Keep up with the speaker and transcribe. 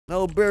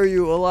I'll bury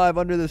you alive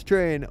under this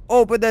train.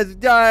 Open this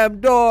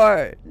damn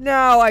door.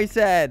 Now, I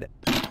said.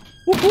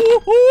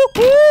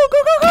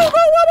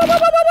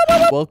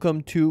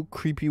 Welcome to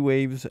Creepy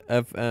Waves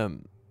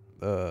FM.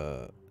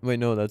 Wait,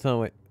 no, that's not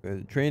what.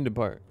 Train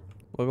depart.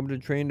 Welcome to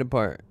Train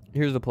Depart.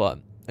 Here's the plot.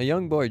 A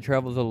young boy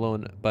travels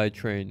alone by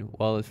train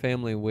while his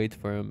family waits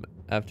for him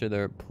after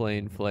their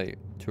plane flight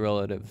to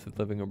relatives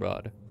living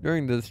abroad.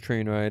 During this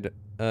train ride,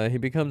 he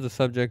becomes the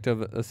subject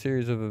of a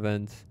series of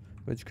events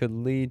which could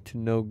lead to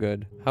no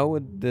good. How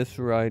would this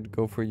ride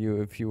go for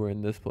you if you were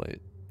in his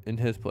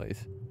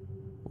place?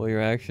 Will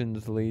your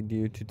actions lead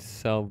you to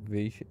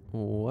salvation?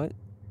 What?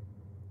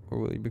 Or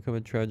will you become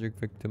a tragic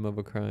victim of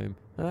a crime?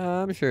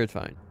 I'm sure it's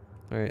fine.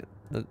 Alright.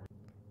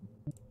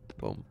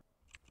 Boom.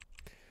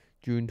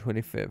 June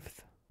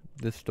 25th.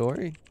 This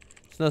story?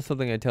 It's not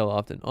something I tell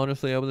often.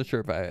 Honestly, I wasn't sure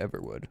if I ever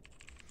would.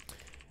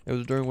 It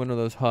was during one of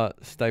those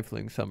hot,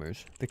 stifling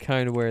summers. The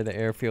kind where the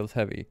air feels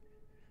heavy.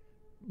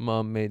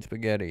 Mom made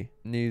spaghetti.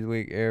 Knees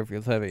weak, air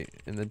feels heavy.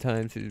 And the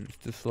time seems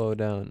to slow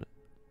down.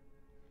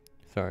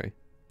 Sorry.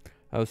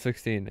 I was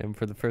 16, and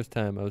for the first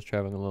time, I was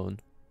traveling alone.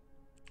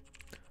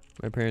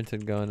 My parents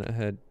had gone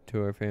ahead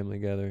to our family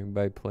gathering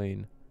by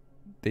plane.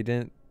 They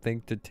didn't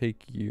think to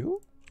take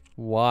you?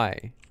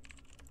 Why?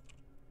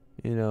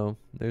 You know,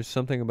 there's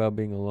something about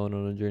being alone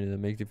on a journey that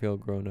makes you feel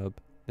grown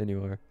up than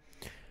you are.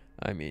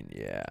 I mean,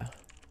 yeah.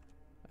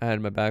 I had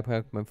my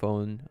backpack, my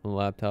phone, and a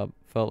laptop.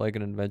 Felt like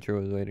an adventure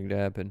was waiting to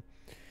happen.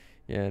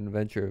 Yeah, an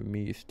adventure of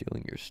me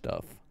stealing your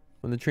stuff.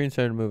 When the train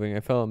started moving, I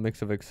felt a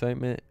mix of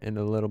excitement and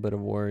a little bit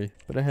of worry,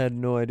 but I had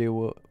no idea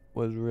what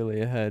was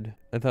really ahead.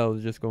 I thought it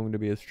was just going to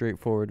be a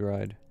straightforward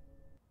ride.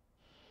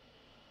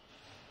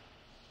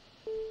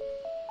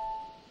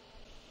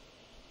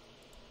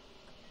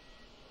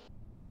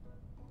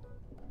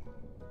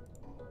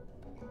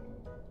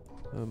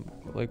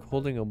 Like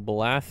holding a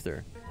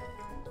blaster.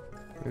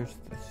 There's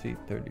the seat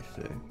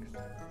 36.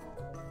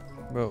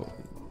 Bro,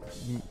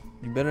 you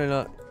better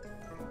not.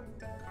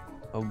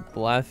 I'll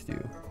blast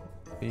you.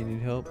 You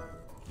need help?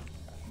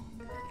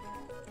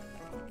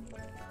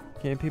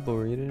 Can't people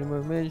read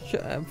anymore? Man,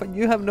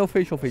 you have no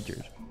facial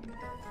features.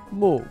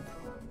 Move.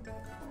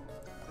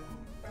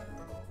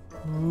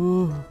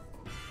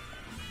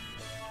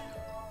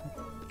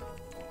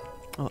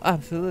 Oh,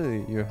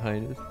 absolutely, Your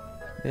Highness.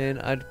 Man,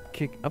 I'd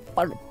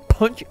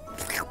punch you.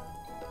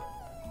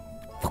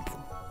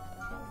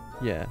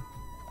 Yeah.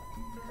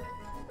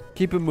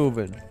 Keep it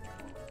moving.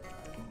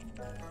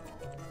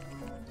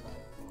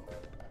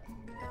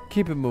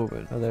 Keep it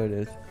moving. Oh, there it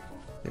is.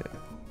 Yeah.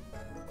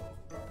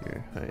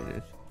 Your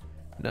Highness.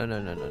 No.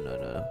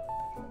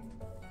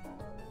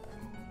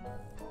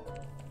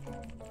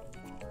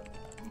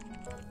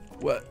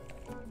 What?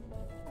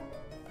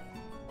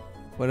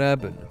 What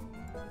happened?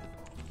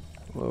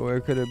 Well, where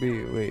could it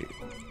be? Wait.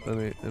 Let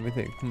me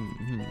think.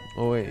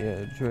 Oh wait,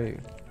 yeah, it's right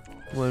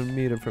 1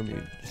 meter from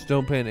you. Just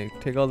don't panic.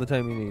 Take all the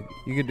time you need.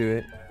 You can do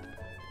it.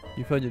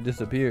 You thought you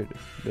disappeared,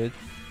 bitch.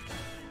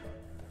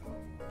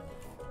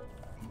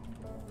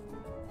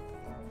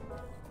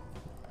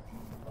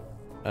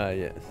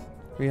 Yes.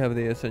 We have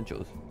the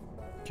essentials.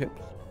 Chips.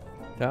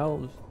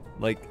 Towels.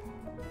 Like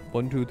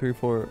 1, 2, 3,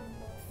 4,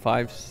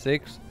 5,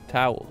 6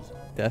 towels.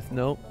 Death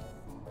note.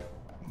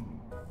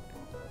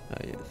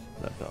 Yes.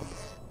 Laptop.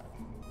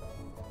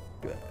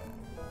 Good.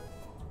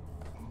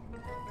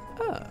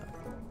 Ah.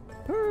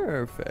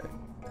 Perfect.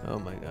 Oh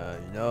my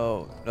god.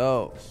 No.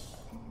 Oh,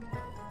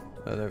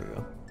 there we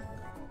go.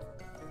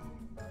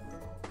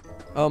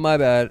 Oh, my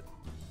bad.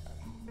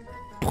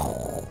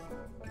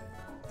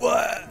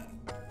 What?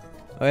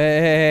 Oh,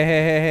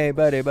 hey,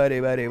 buddy.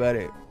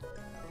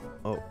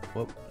 Oh,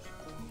 whoops.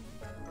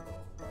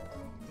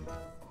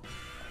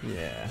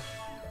 Yeah.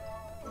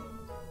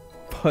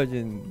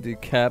 Fucking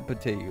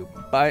decapitate you.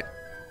 Bye.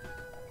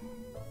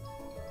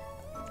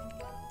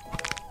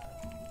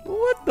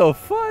 What the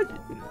fuck?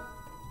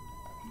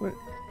 What?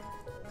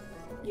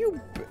 You.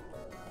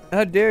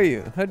 How dare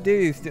you? How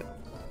dare you still?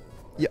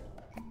 Yeah.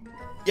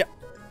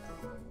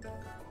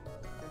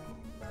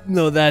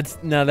 No, that's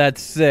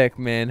sick,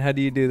 man. How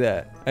do you do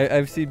that?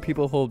 I've seen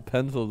people hold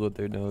pencils with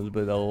their nose,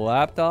 but a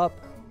laptop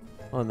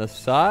on the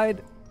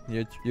side,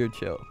 you're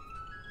chill.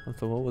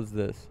 So what was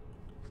this?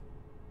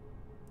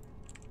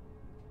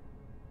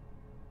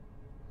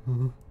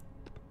 Oh,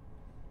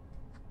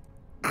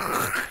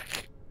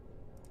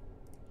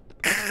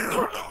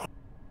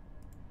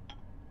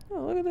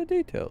 look at the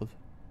details.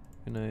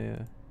 Can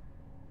I?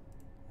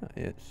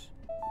 Yes.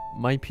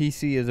 My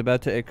PC is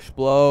about to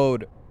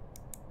explode.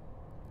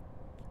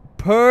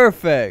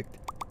 Perfect.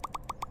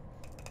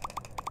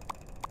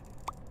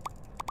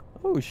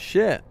 Oh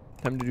shit.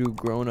 Time to do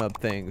grown-up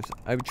things.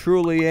 I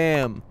truly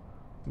am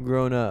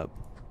grown up.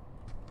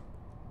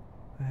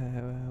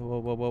 Whoa.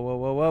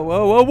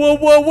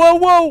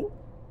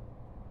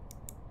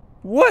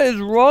 What is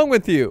wrong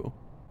with you?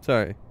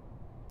 Sorry.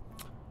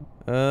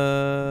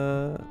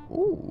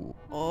 Ooh.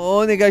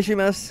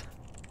 Onegaishimasu.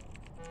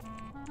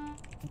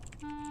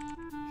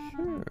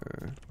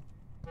 Sure.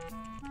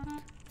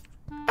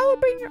 I will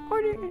bring your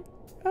order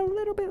a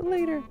little bit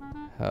later.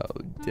 How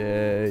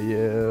dare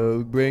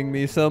you bring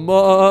me some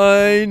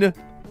wine?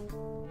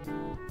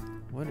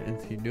 What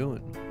is he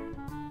doing?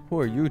 Who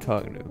are you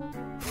talking to?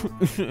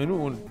 I don't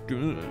want to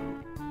do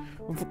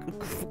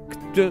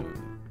that.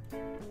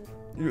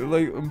 You're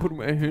like, I'm putting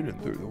my hand in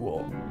through the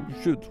wall.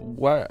 Shit's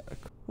whack.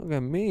 Look at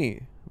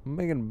me. I'm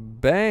making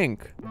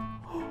bank.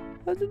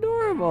 That's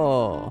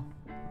adorable.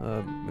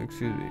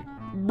 Excuse me.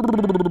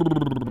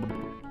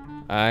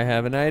 I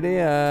have an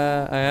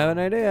idea. I have an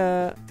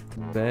idea.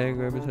 Bag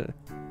represent.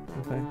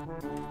 Okay.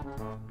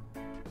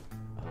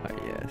 Ah,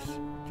 yes.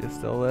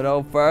 Just a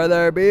little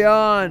further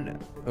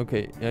beyond.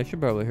 Okay, I should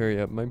probably hurry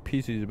up. My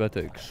PC is about to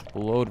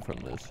explode from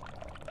this.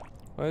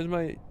 Why is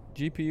my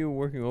GPU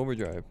working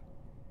overdrive?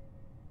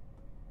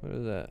 What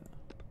is that?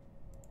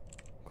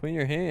 Clean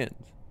your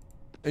hands.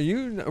 Are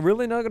you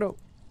really not gonna?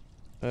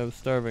 I was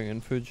starving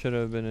and food should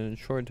have been in a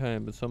short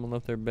time, but someone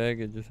left their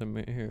baggage just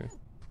here.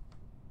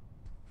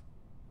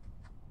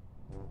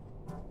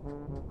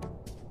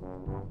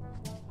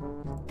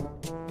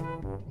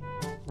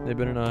 They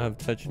better not have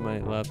touched my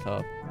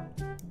laptop.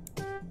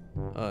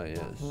 Ah,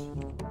 yes.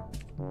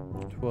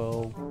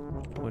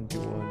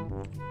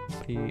 12:21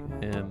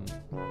 p.m.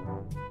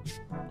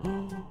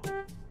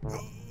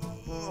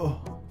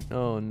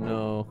 Oh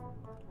no.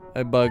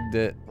 I bugged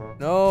it.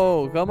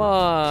 No, come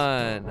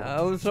on.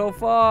 I was so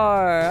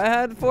far. I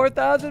had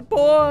 4,000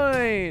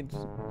 points.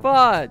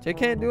 Fudge, I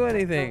can't do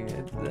anything.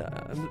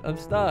 I'm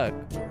stuck.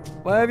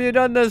 Why have you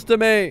done this to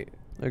me?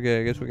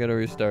 Okay, I guess we gotta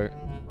restart.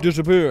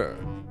 Disappear.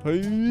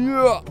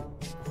 Hiya!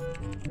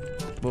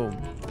 Boom.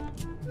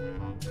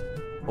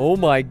 Oh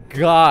my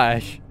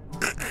gosh.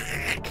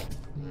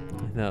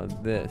 Now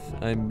this.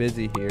 I'm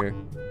busy here.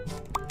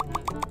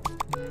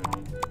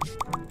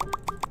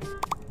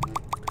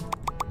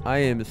 I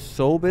am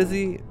so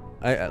busy.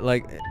 I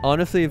like,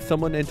 honestly, if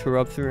someone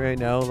interrupts me right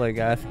now, like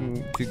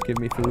asking to give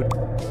me food,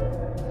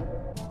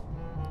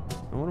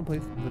 I want to play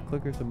the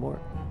clicker some more.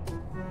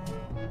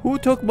 Who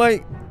took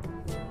my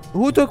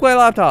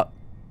laptop?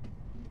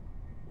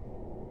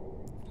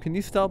 Can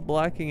you stop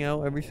blacking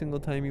out every single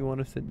time you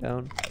want to sit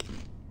down?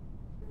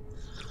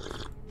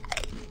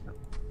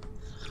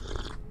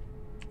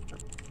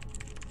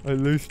 I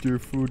laced your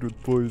food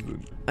with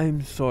poison.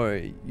 I'm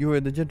sorry. You are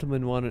the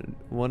gentleman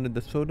wanted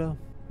the soda?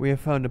 We have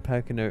found a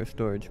pack in our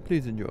storage.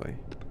 Please enjoy.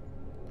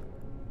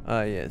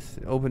 Ah, yes.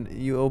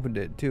 You opened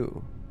it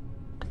too.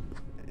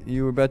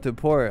 You were about to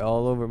pour it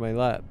all over my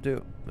lap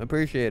too.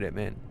 Appreciate it,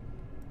 man.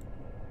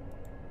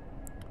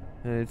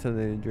 I need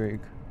something to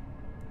drink.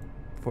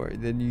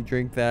 Then you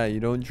drink that. You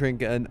don't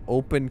drink an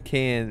open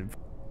can.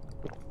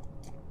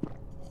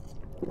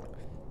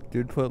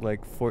 Dude put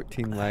like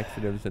 14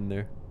 laxatives in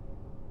there.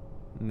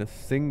 In a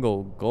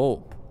single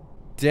gulp.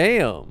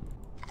 Damn!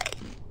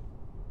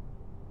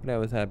 But I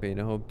was happy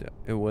and I hoped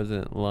it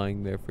wasn't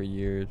lying there for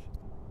years.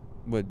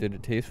 What, did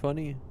it taste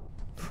funny?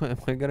 Am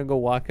I gonna go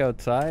walk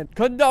outside?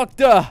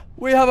 Conductor!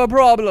 We have a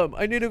problem!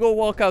 I need to go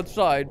walk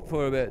outside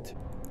for a bit.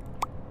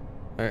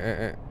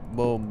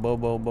 Boom, boom,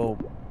 boom,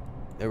 boom.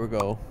 There we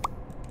go.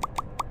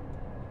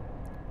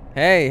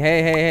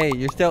 Hey,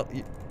 you're still...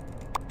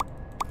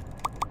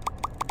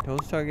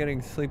 Don't start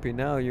getting sleepy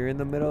now. You're in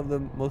the middle of the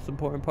most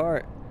important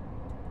part.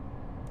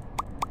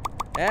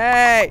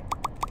 Hey!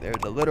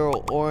 There's a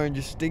literal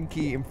orange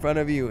stinky in front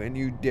of you and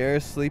you dare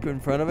sleep in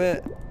front of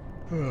it?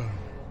 You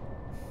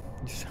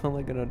sound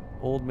like an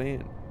old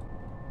man.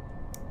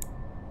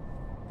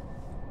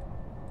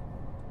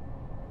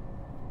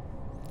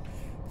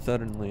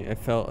 Suddenly, I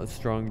felt a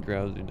strong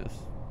drowsiness.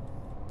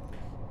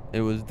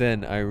 It was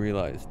then I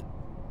realized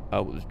I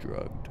was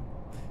drugged.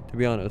 To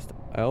be honest,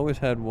 I always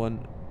had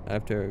one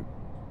after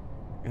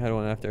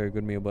a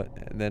good meal, but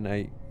then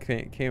I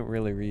can't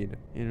really read.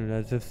 You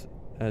know,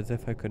 as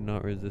if I could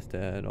not resist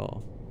it at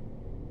all.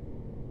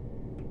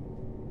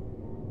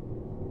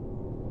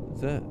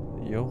 Is that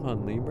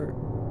Johann Lieber?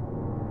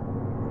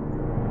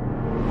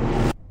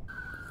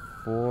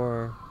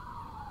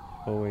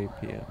 4:08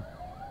 p.m.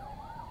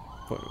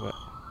 What?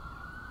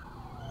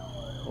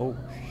 Oh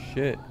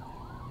shit.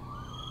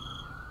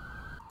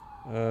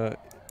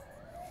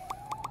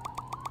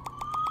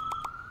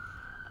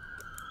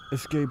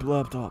 Escape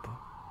laptop.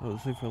 I was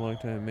asleep for a long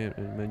time, man.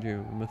 In my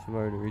dream, I must have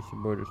already reached the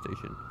border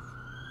station.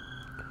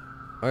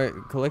 Alright,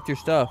 collect your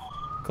stuff.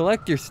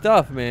 Collect your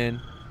stuff,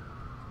 man.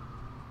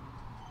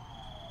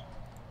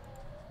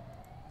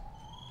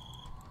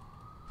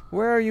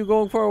 Where are you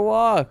going for a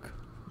walk?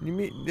 You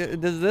mean,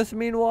 does this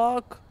mean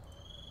walk?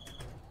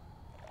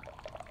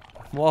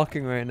 I'm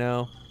walking right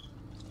now.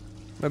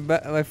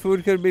 My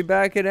food could be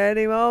back at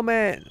any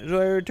moment. So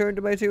I return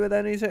to my seat with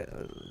any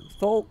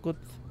focus.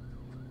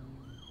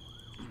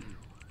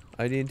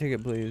 ID and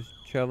ticket, please.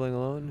 Traveling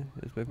alone?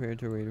 As my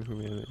parents are waiting for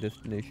me at my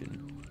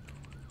destination.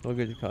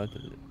 Luggage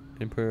content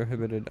and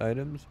prohibited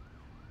items?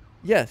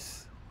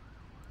 Yes.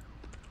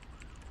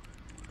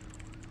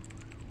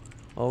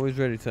 Always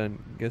ready, son.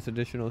 Guess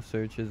additional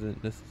search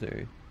isn't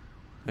necessary.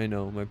 I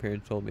know, my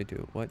parents told me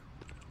to. What?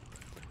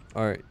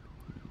 Alright.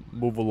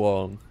 Move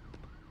along.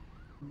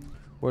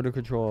 Border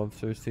control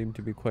officers seemed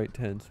to be quite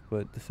tense,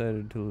 but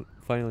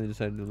finally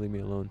decided to leave me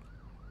alone.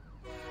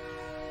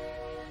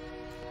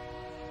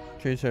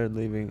 Train started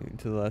leaving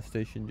to the last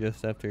station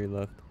just after he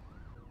left.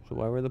 So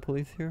why were the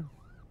police here?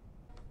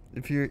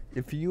 If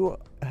you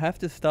have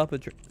to stop a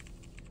train,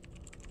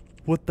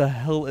 what the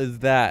hell is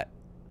that?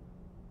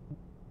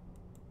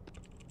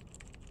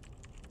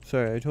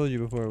 Sorry, I told you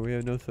before, we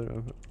have no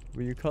soda.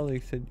 But your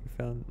colleague said you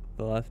found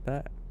the last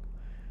bag.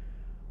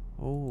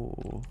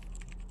 Oh.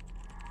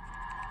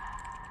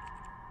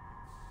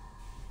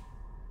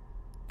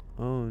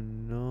 Oh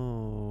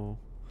no.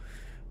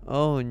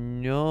 Oh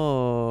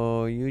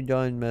no, you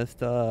done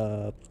messed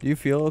up. Do you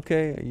feel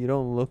okay? You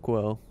don't look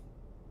well.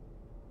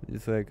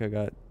 It's like I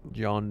got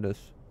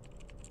jaundice.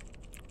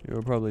 You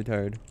were probably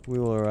tired. We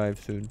will arrive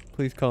soon.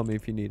 Please call me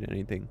if you need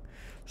anything.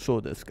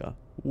 So desu ka.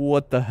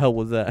 What the hell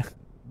was that?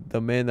 The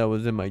man that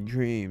was in my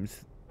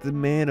dreams. The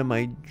man of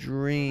my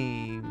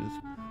dreams.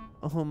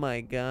 Oh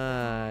my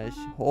gosh.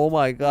 Oh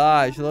my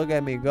gosh. Look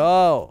at me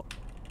go.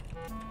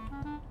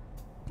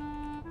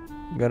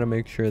 Gotta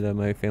make sure that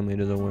my family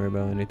doesn't worry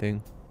about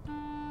anything.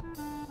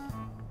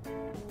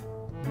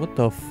 What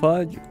the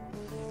fudge?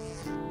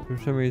 For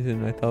some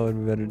reason, I thought it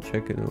would be better to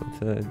check it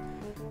outside.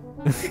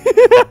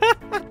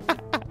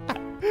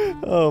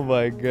 Oh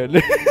my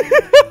goodness.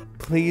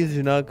 Please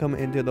do not come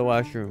into the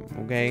washroom,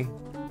 okay?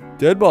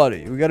 Dead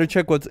body. We gotta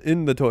check what's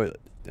in the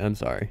toilet. I'm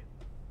sorry.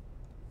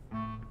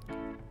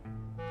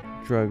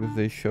 Drugs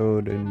they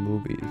showed in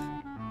movies.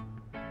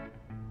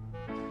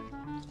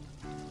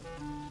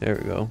 There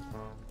we go.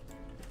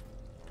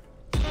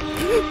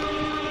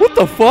 What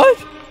the fuck?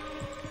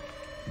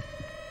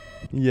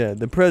 Yeah,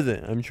 the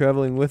present. I'm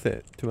traveling with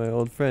it to my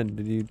old friend.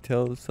 Did you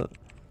tell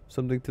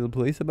something to the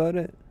police about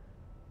it?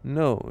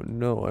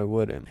 No, I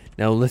wouldn't.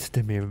 Now listen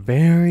to me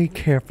very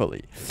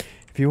carefully.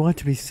 If you want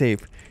to be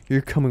safe,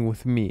 you're coming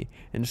with me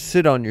and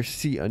sit on your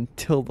seat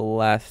until the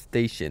last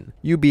station.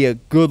 You be a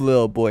good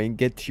little boy and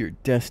get to your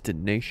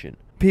destination.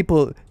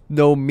 People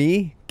know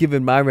me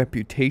given my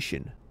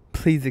reputation.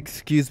 Please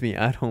excuse me,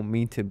 I don't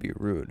mean to be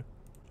rude.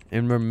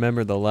 And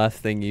remember the last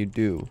thing you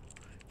do.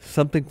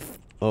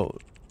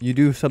 You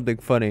do something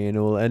funny and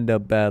it will end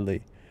up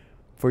badly.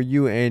 For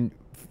you and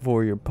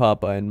for your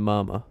papa and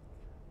mama.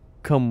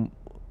 Come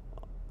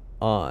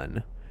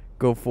on.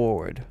 Go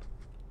forward.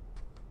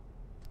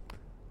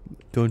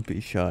 Don't be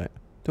shy.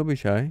 Don't be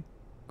shy.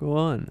 Go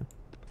on.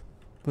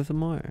 Put some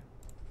more.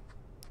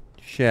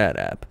 Shut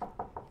up.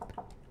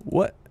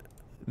 What?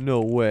 No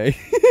way.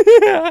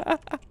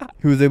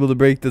 He was able to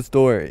break this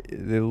door.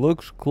 It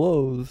looks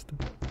closed.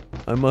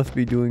 I must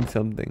be doing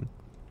something.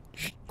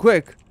 Shh,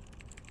 quick!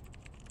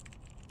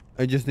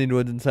 I just need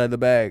what's inside the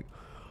bag.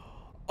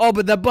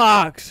 Open the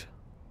box!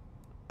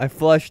 I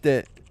flushed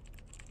it.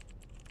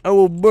 I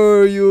will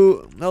bury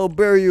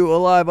you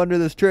alive under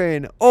this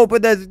train.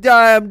 Open this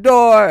damn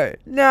door!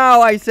 Now,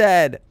 I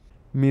said!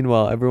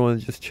 Meanwhile,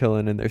 everyone's just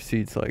chilling in their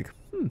seats like,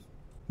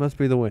 must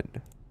be the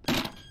wind.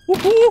 Go,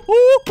 go,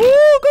 go, go!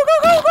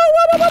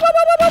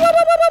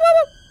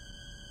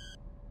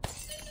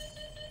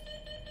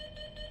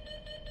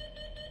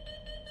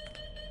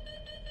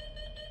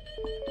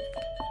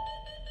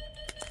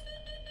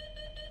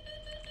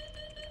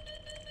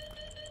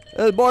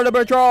 It's Border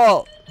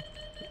Patrol!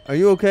 Are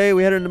you okay?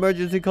 We had an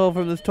emergency call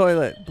from this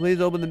toilet. Please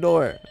open the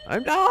door.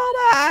 I'm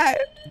not.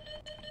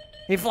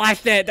 He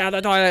flushed it down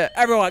the toilet.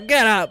 Everyone,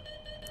 get up!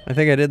 I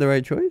think I did the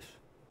right choice.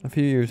 A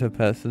few years have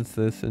passed since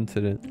this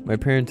incident. My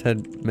parents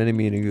had many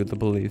meetings with the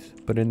police,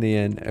 but in the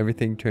end,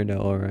 everything turned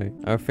out alright.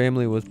 Our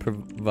family was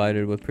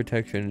provided with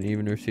protection and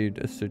even received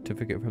a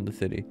certificate from the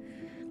city.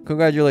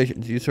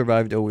 Congratulations, you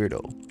survived a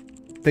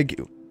weirdo. Thank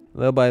you.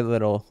 Little by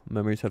little,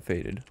 memories have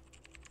faded.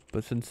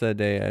 But since that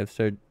day, I have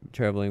started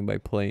traveling by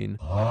plane.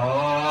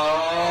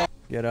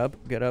 Get up,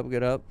 get up,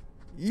 get up.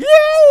 Yo!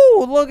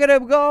 Look at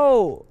him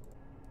go!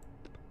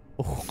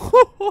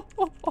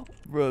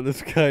 Bro,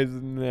 this guy's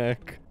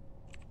neck.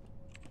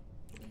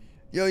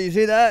 Yo, you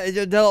see that? It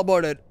just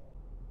teleported.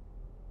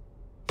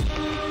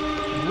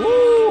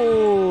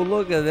 Woo!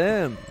 Look at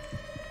them.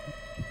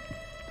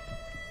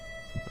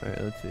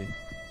 Alright, let's see.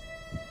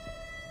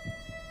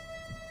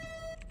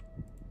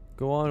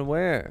 Go on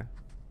where?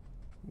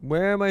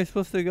 Where am I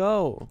supposed to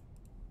go?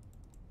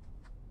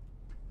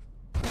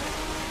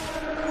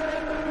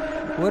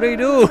 What do you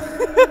do?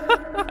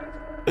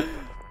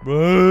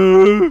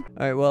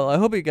 Alright, well, I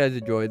hope you guys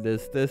enjoyed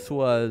this. This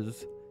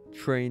was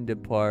Train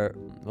Depart.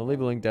 I'll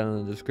leave a link down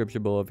in the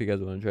description below if you guys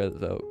want to try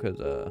this out. Because,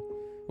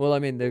 well, I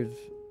mean,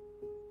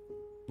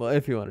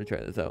 if you want to try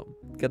this out.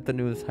 Get the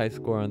newest high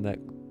score on that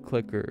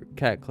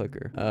cat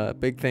clicker.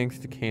 Big thanks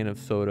to Can of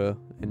Soda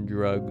and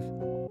Drugs.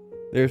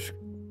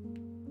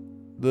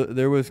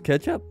 There was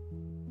ketchup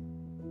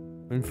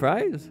and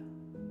fries.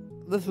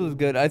 This was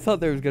good. I thought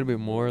there was gonna be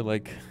more,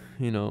 like,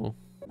 you know,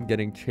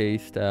 getting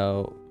chased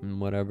out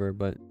and whatever,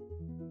 but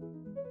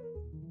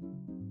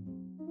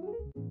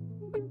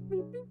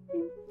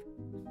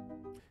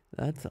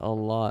that's a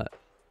lot.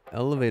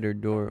 Elevator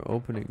door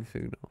opening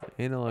signal.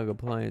 Analog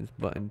appliance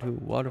button 2.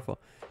 Waterfall.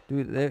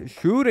 Dude, that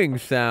shooting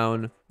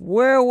sound.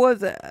 Where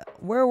was it?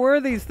 Where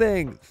were these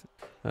things?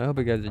 I hope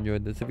you guys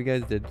enjoyed this. If you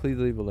guys did, please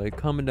leave a like.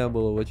 Comment down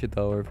below what you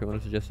thought, or if you want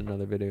to suggest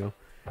another video.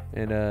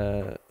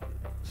 And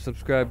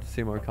subscribe to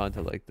see more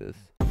content like this.